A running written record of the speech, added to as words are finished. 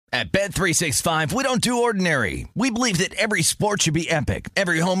At Bet365, we don't do ordinary. We believe that every sport should be epic.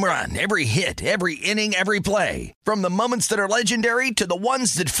 Every home run, every hit, every inning, every play. From the moments that are legendary to the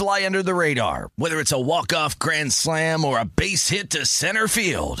ones that fly under the radar. Whether it's a walk-off grand slam or a base hit to center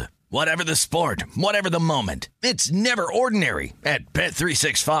field. Whatever the sport, whatever the moment. It's never ordinary at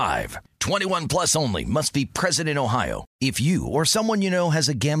Bet365. 21 plus only. Must be present in Ohio. If you or someone you know has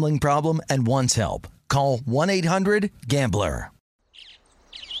a gambling problem and wants help, call 1-800-GAMBLER.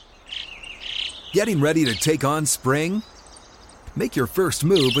 Getting ready to take on spring? Make your first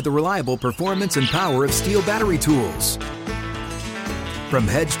move with the reliable performance and power of Steel battery tools. From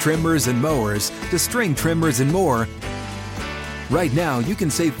hedge trimmers and mowers to string trimmers and more, right now you can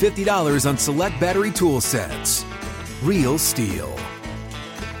save $50 on select battery tool sets. Real Steel.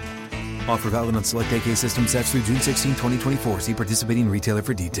 Offer valid on select AK system sets through June 16, 2024. See participating retailer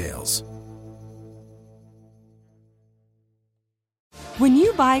for details. When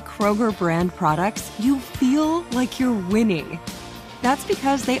you buy Kroger brand products, you feel like you're winning. That's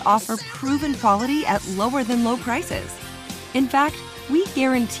because they offer proven quality at lower than low prices. In fact, we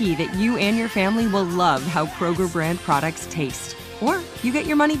guarantee that you and your family will love how Kroger brand products taste, or you get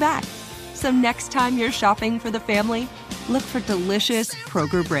your money back. So next time you're shopping for the family, look for delicious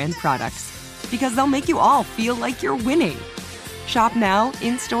Kroger brand products, because they'll make you all feel like you're winning. Shop now,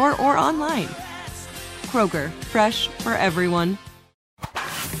 in-store, or online. Kroger, fresh for everyone.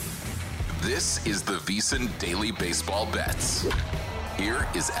 This is the VSiN Daily Baseball Bets. Here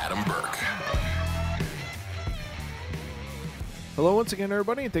is Adam Burke. Hello once again,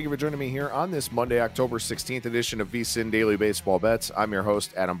 everybody, and thank you for joining me here on this Monday, October 16th edition of VSiN Daily Baseball Bets. I'm your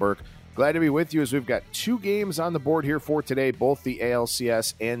host, Adam Burke. Glad to be with you as we've got two games on the board here for today, both the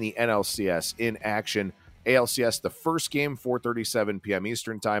ALCS and the NLCS in action. ALCS, the first game, 4:37 p.m.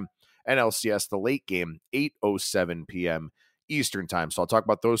 Eastern Time. NLCS, the late game, 8:07 p.m. Eastern Time. So I'll talk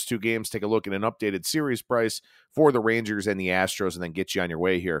about those two games, take a look at an updated series price for the Rangers and the Astros, and then get you on your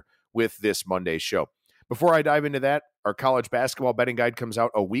way here with this Monday show. Before I dive into that, our college basketball betting guide comes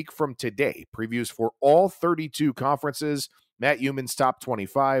out a week from today. Previews for all 32 conferences, Matt Human's top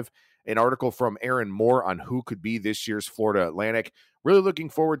 25, an article from Aaron Moore on who could be this year's Florida Atlantic. Really looking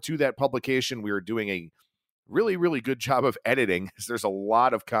forward to that publication. We are doing a really, really good job of editing, because there's a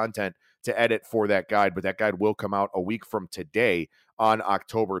lot of content to edit for that guide, but that guide will come out a week from today on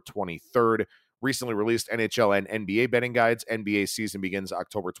October 23rd. Recently released NHL and NBA betting guides. NBA season begins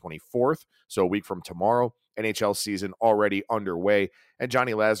October 24th, so a week from tomorrow. NHL season already underway, and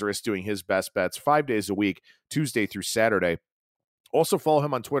Johnny Lazarus doing his best bets 5 days a week, Tuesday through Saturday. Also follow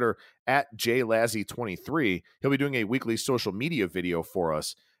him on Twitter at JLazzy23. He'll be doing a weekly social media video for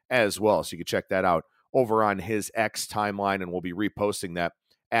us as well, so you can check that out over on his X timeline, and we'll be reposting that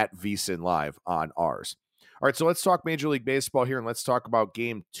at VSiN Live on ours. All right, so let's talk Major League Baseball here, and let's talk about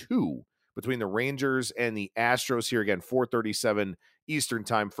Game 2 between the Rangers and the Astros here. Again, 4:37 Eastern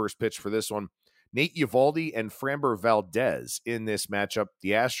Time, first pitch for this one. Nate Eovaldi and Framber Valdez in this matchup.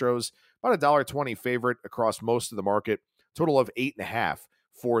 The Astros, about $1.20 favorite across most of the market. Total of 8.5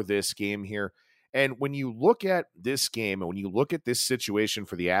 for this game here. And when you look at this game, and when you look at this situation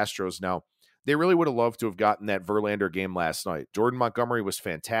for the Astros now, they really would have loved to have gotten that Verlander game last night. Jordan Montgomery was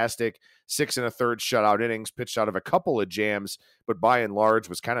fantastic. 6 1/3 shutout innings, pitched out of a couple of jams, but by and large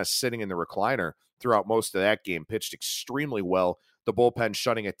was kind of sitting in the recliner throughout most of that game. Pitched extremely well. The bullpen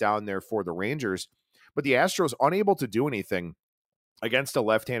shutting it down there for the Rangers. But the Astros unable to do anything against a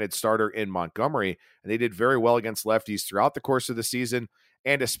left-handed starter in Montgomery, and they did very well against lefties throughout the course of the season,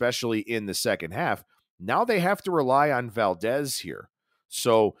 and especially in the second half. Now they have to rely on Valdez here.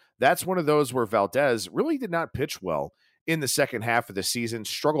 So that's one of those where Valdez really did not pitch well in the second half of the season,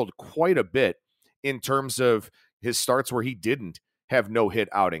 struggled quite a bit in terms of his starts where he didn't have no-hit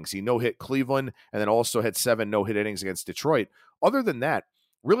outings. He no-hit Cleveland and then also had 7 no-hit innings against Detroit. Other than that,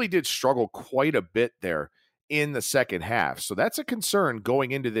 really did struggle quite a bit there in the second half. So that's a concern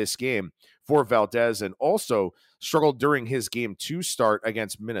going into this game for Valdez, and also struggled during his Game 2 start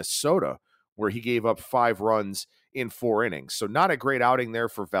against Minnesota, where he gave up 5 runs in 4 innings. So not a great outing there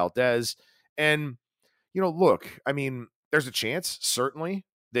for Valdez. And, look, I mean, there's a chance, certainly,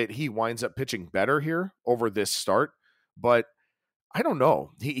 that he winds up pitching better here over this start. But I don't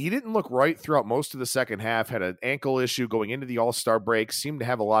know. He didn't look right throughout most of the second half, had an ankle issue going into the All-Star break, seemed to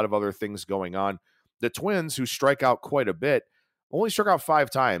have a lot of other things going on. The Twins, who strike out quite a bit, only struck out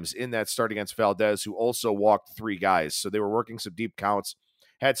 5 times in that start against Valdez, who also walked 3 guys. So they were working some deep counts,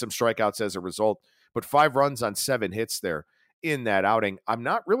 had some strikeouts as a result, but 5 runs on 7 hits there in that outing. I'm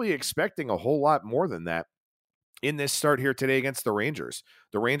not really expecting a whole lot more than that in this start here today against the Rangers.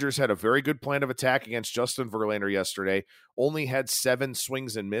 The Rangers had a very good plan of attack against Justin Verlander yesterday, only had 7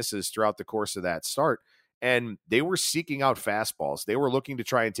 swings and misses throughout the course of that start, and they were seeking out fastballs. They were looking to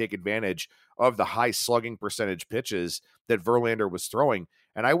try and take advantage of the high slugging percentage pitches that Verlander was throwing,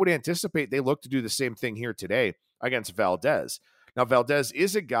 and I would anticipate they look to do the same thing here today against Valdez. Now, Valdez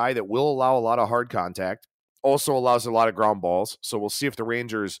is a guy that will allow a lot of hard contact, also allows a lot of ground balls, so we'll see if the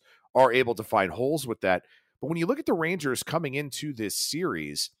Rangers are able to find holes with that. But when you look at the Rangers coming into this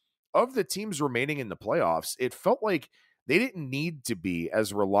series, of the teams remaining in the playoffs, it felt like they didn't need to be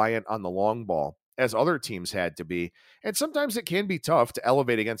as reliant on the long ball as other teams had to be. And sometimes it can be tough to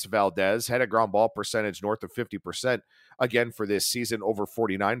elevate against Valdez. Had a ground ball percentage north of 50% again for this season, over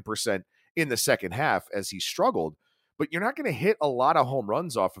 49% in the second half as he struggled. But you're not going to hit a lot of home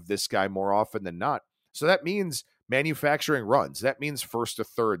runs off of this guy more often than not. So that means manufacturing runs. That means first to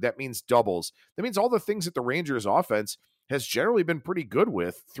third. That means doubles. That means all the things that the Rangers offense has generally been pretty good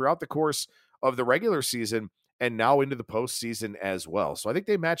with throughout the course of the regular season and now into the postseason as well. So I think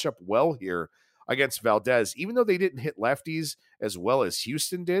they match up well here against Valdez, even though they didn't hit lefties as well as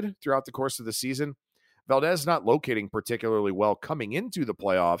Houston did throughout the course of the season. Valdez not locating particularly well coming into the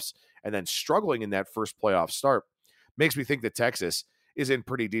playoffs and then struggling in that first playoff start makes me think that Texas is in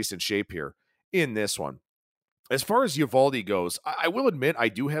pretty decent shape here in this one. As far as Eovaldi goes, I will admit I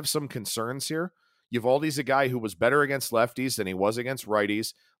do have some concerns here. Eovaldi's a guy who was better against lefties than he was against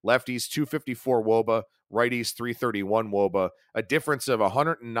righties. Lefties 254 WOBA, righties 331 WOBA, a difference of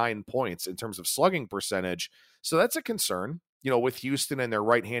 109 points in terms of slugging percentage. So that's a concern, with Houston and their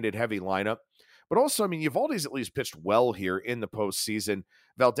right-handed heavy lineup. But also, Eovaldi's at least pitched well here in the postseason.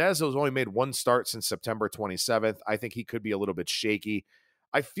 Valdez has only made 1 start since September 27th. I think he could be a little bit shaky.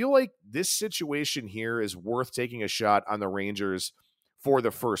 I feel like this situation here is worth taking a shot on the Rangers for the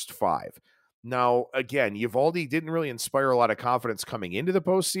first 5. Now, again, Eovaldi didn't really inspire a lot of confidence coming into the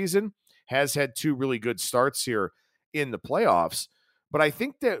postseason, has had 2 really good starts here in the playoffs. But I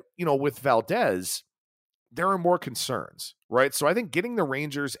think that, with Valdez, there are more concerns, right? So I think getting the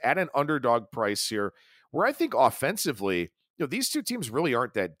Rangers at an underdog price here, where I think offensively, these two teams really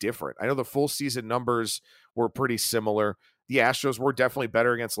aren't that different. I know the full season numbers were pretty similar. The Astros were definitely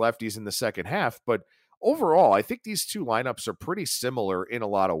better against lefties in the second half, but overall, I think these two lineups are pretty similar in a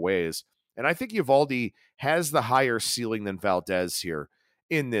lot of ways. And I think Eovaldi has the higher ceiling than Valdez here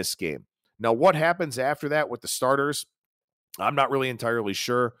in this game. Now, what happens after that with the starters, I'm not really entirely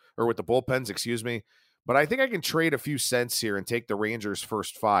sure, or with the bullpens, excuse me. But I think I can trade a few cents here and take the Rangers'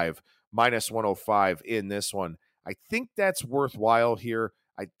 first 5, minus 105 in this one. I think that's worthwhile here.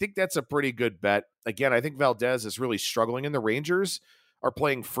 I think that's a pretty good bet. Again, I think Valdez is really struggling, and the Rangers are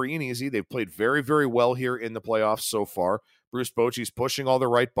playing free and easy. They've played very, very well here in the playoffs so far. Bruce Bochy's pushing all the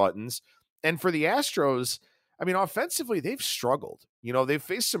right buttons. And for the Astros, offensively, they've struggled. They've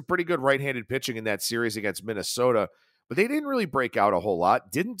faced some pretty good right-handed pitching in that series against Minnesota, but they didn't really break out a whole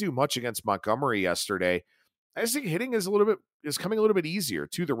lot. Didn't do much against Montgomery yesterday. I just think hitting is coming a little bit easier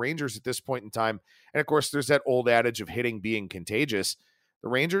to the Rangers at this point in time. And of course, there's that old adage of hitting being contagious. The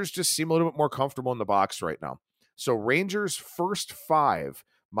Rangers just seem a little bit more comfortable in the box right now. So Rangers first 5,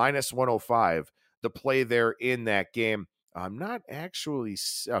 minus 105, the play there in that game. I'm not actually,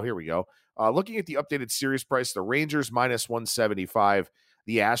 here we go. Looking at the updated series price, the Rangers minus 175,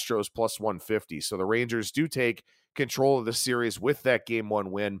 the Astros plus 150. So the Rangers do take control of the series with that game 1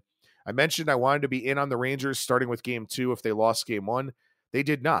 win. I mentioned I wanted to be in on the Rangers starting with game 2 if they lost game 1. They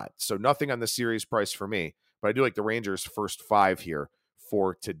did not. So nothing on the series price for me, but I do like the Rangers first 5 here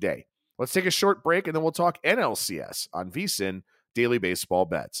for today. Let's take a short break and then we'll talk NLCS on VSiN Daily Baseball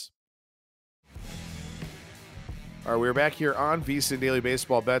Bets. All right, we're back here on VSiN Daily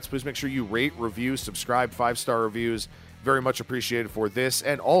Baseball Bets. Please make sure you rate, review, subscribe, 5-star reviews. Very much appreciated for this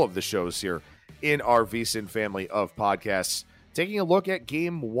and all of the shows here in our VSiN family of podcasts. Taking a look at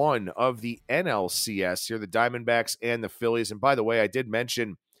game 1 of the NLCS here, the Diamondbacks and the Phillies. And by the way, I did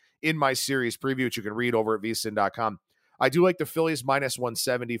mention in my series preview, which you can read over at vsin.com, I do like the Phillies minus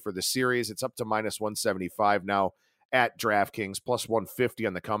 170 for the series. It's up to minus 175 now at DraftKings, plus 150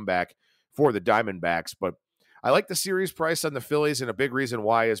 on the comeback for the Diamondbacks. But I like the series price on the Phillies, and a big reason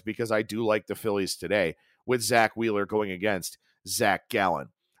why is because I do like the Phillies today with Zach Wheeler going against Zach Gallen.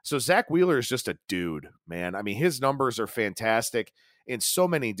 So Zach Wheeler is just a dude, man. His numbers are fantastic in so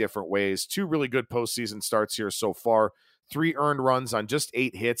many different ways. 2 really good postseason starts here so far. 3 earned runs on just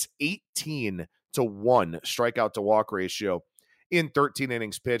 8 hits, 18-1 strikeout to walk ratio in 13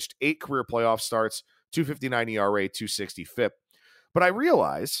 innings pitched, 8 career playoff starts, 259 ERA, 260 FIP. But I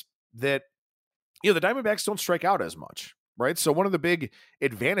realize that the Diamondbacks don't strike out as much, right? So one of the big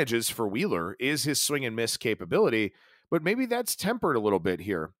advantages for Wheeler is his swing and miss capability, but maybe that's tempered a little bit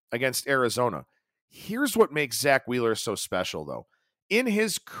here against Arizona. Here's what makes Zach Wheeler so special, though. In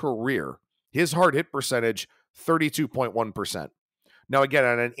his career, his hard hit percentage, 32.1%. Now, again,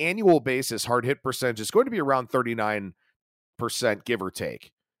 on an annual basis, hard hit percentage is going to be around 39%, give or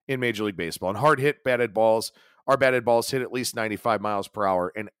take, in Major League Baseball. And hard hit batted balls, our batted balls hit at least 95 miles per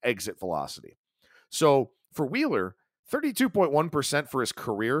hour in exit velocity. So for Wheeler, 32.1% for his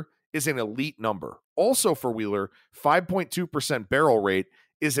career is an elite number. Also for Wheeler, 5.2% barrel rate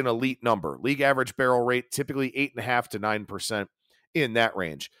is an elite number. League average barrel rate, typically 8.5 to 9% in that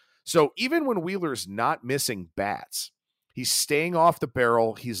range. So even when Wheeler's not missing bats, he's staying off the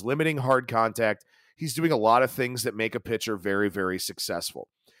barrel, he's limiting hard contact, he's doing a lot of things that make a pitcher very, very successful.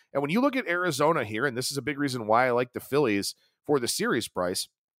 And when you look at Arizona here, and this is a big reason why I like the Phillies for the series price,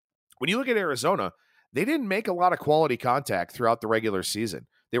 when you look at Arizona, they didn't make a lot of quality contact throughout the regular season.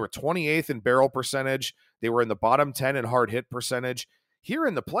 They were 28th in barrel percentage. They were in the bottom 10 in hard hit percentage. Here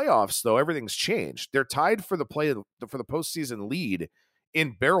in the playoffs, though, everything's changed. They're tied for the postseason lead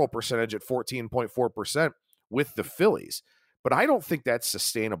in barrel percentage at 14.4% with the Phillies. But I don't think that's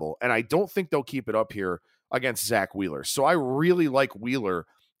sustainable, and I don't think they'll keep it up here against Zach Wheeler. So I really like Wheeler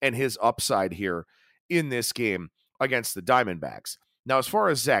and his upside here in this game against the Diamondbacks. Now, as far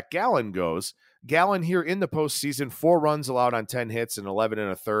as Zach Gallen goes, Gallen here in the postseason, 4 runs allowed on 10 hits and 11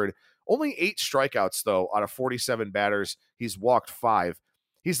 1/3. Only 8 strikeouts, though, out of 47 batters. He's walked 5.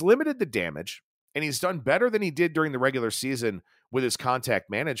 He's limited the damage, and he's done better than he did during the regular season with his contact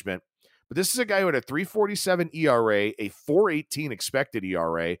management. But this is a guy who had a 3.47 ERA, a 4.18 expected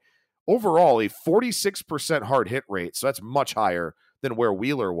ERA, overall a 46% hard hit rate, so that's much higher than where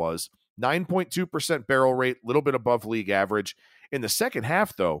Wheeler was. 9.2% barrel rate, a little bit above league average. In the second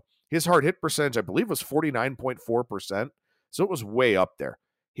half, though, his hard hit percentage, I believe, was 49.4%, so it was way up there.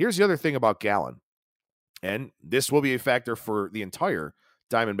 Here's the other thing about Gallen, and this will be a factor for the entire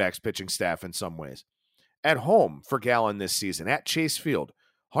Diamondbacks pitching staff in some ways. At home for Gallen this season, at Chase Field,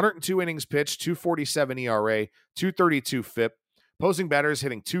 102 innings pitched, 2.47 ERA, 2.32 FIP. Opposing batters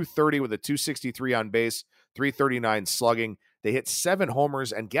hitting 230 with a 263 on base, 339 slugging. They hit 7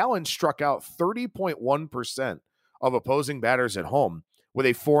 homers, and Gallen struck out 30.1% of opposing batters at home with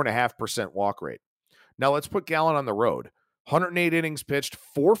a 4.5% walk rate. Now let's put Gallen on the road. 108 innings pitched,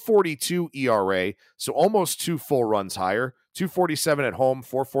 4.42 ERA, so almost 2 full runs higher. 2.47 at home,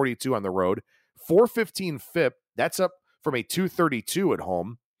 4.42 on the road. 4.15 FIP, that's up from a 2.32 at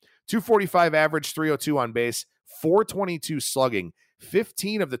home. 2.45 average, 3.02 on base, 4.22 slugging.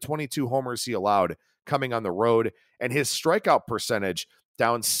 15 of the 22 homers he allowed coming on the road, and his strikeout percentage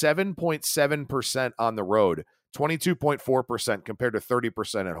down 7.7% on the road, 22.4% compared to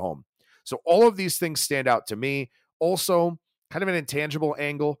 30% at home. So all of these things stand out to me. Also, kind of an intangible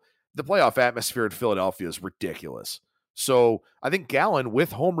angle, the playoff atmosphere in Philadelphia is ridiculous. So I think Gallen,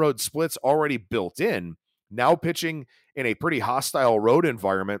 with home road splits already built in, now pitching in a pretty hostile road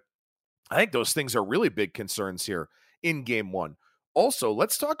environment, I think those things are really big concerns here in game 1. Also,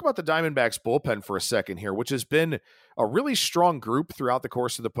 let's talk about the Diamondbacks bullpen for a second here, which has been a really strong group throughout the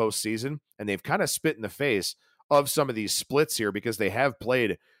course of the postseason, and they've kind of spit in the face of some of these splits here because they have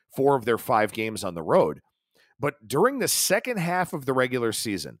played 4 of their 5 games on the road. But during the second half of the regular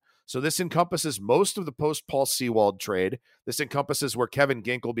season, so this encompasses most of the post-Paul Sewald trade. This encompasses where Kevin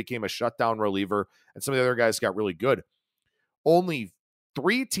Ginkel became a shutdown reliever, and some of the other guys got really good. Only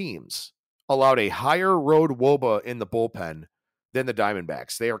 3 teams allowed a higher road WOBA in the bullpen than the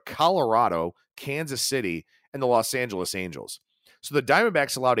Diamondbacks. They are Colorado, Kansas City, and the Los Angeles Angels. So the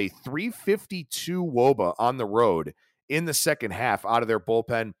Diamondbacks allowed a 352 WOBA on the road in the second half out of their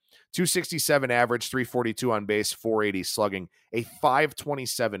bullpen. 267 average, 342 on base, 480 slugging, a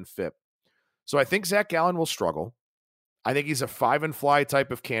 527 FIP. So I think Zach Gallen will struggle. I think he's a 5 and fly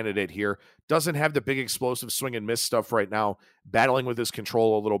type of candidate here. Doesn't have the big explosive swing and miss stuff right now, battling with his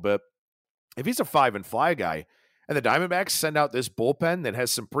control a little bit. If he's a 5 and fly guy, and the Diamondbacks send out this bullpen that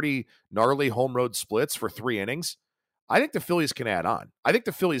has some pretty gnarly home road splits for 3 innings, I think the Phillies can add on. I think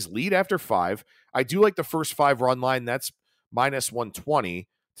the Phillies lead after 5. I do like the first 5 run line. That's minus 120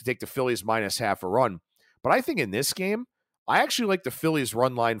 to take the Phillies minus half a run. But I think in this game, I actually like the Phillies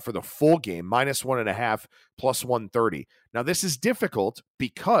run line for the full game, minus 1.5 plus 130. Now, this is difficult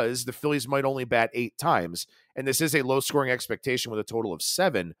because the Phillies might only bat 8 times, and this is a low scoring expectation with a total of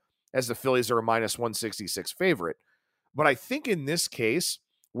 7, as the Phillies are a minus 166 favorite. But I think in this case,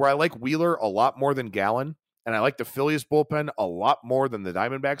 where I like Wheeler a lot more than Gallen, and I like the Phillies bullpen a lot more than the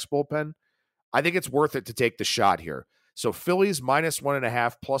Diamondbacks bullpen, I think it's worth it to take the shot here. So Phillies minus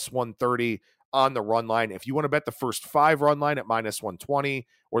 1.5 plus 130. on the run line. If you want to bet the first 5 run line at minus 120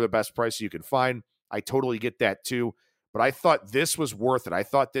 or the best price you can find, I totally get that too. But I thought this was worth it. I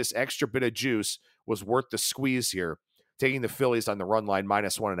thought this extra bit of juice was worth the squeeze here, taking the Phillies on the run line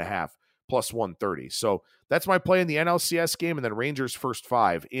minus 1.5 plus 130. So that's my play in the NLCS game, and then Rangers first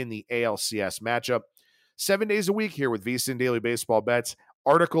 5 in the ALCS matchup. 7 days a week here with VSiN Daily Baseball Bets.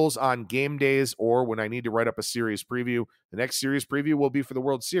 Articles on game days or when I need to write up a series preview. The next series preview will be for the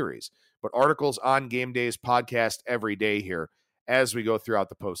World Series, but articles on game days, podcast every day here as we go throughout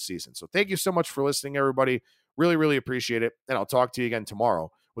the postseason. So thank you so much for listening, everybody. Really, really appreciate it. And I'll talk to you again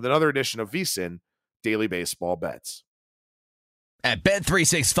tomorrow with another edition of VSiN Daily Baseball Bets. At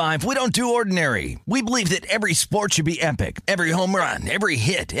Bet365, we don't do ordinary. We believe that every sport should be epic. Every home run, every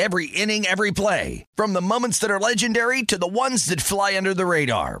hit, every inning, every play. From the moments that are legendary to the ones that fly under the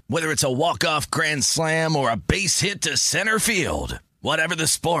radar. Whether it's a walk-off grand slam or a base hit to center field. Whatever the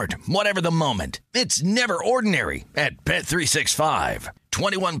sport, whatever the moment. It's never ordinary at Bet365.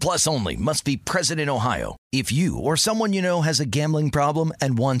 21 plus only. Must be present in Ohio. If you or someone you know has a gambling problem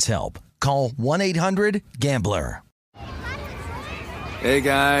and wants help, call 1-800-GAMBLER. Hey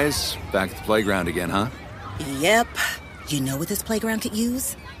guys, back at the playground again, huh? Yep. You know what this playground could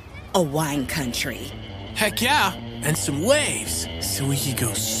use? A wine country. Heck yeah, and some waves so we could go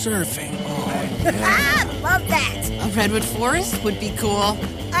surfing. Oh, yeah. Ah, love that. A redwood forest would be cool.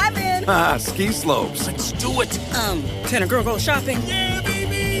 I'm in. Ah, ski slopes. Let's do it. Can a girl go shopping? Yeah,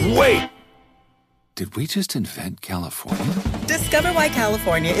 baby. Wait! Did we just invent California? Discover why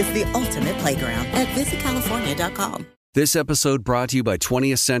California is the ultimate playground at visitcalifornia.com. This episode brought to you by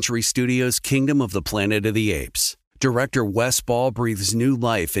 20th Century Studios' Kingdom of the Planet of the Apes. Director Wes Ball breathes new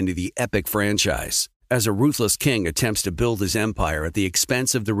life into the epic franchise. As a ruthless king attempts to build his empire at the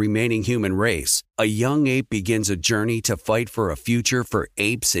expense of the remaining human race, a young ape begins a journey to fight for a future for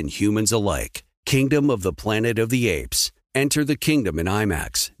apes and humans alike. Kingdom of the Planet of the Apes. Enter the kingdom in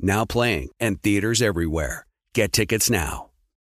IMAX, now playing, and theaters everywhere. Get tickets now.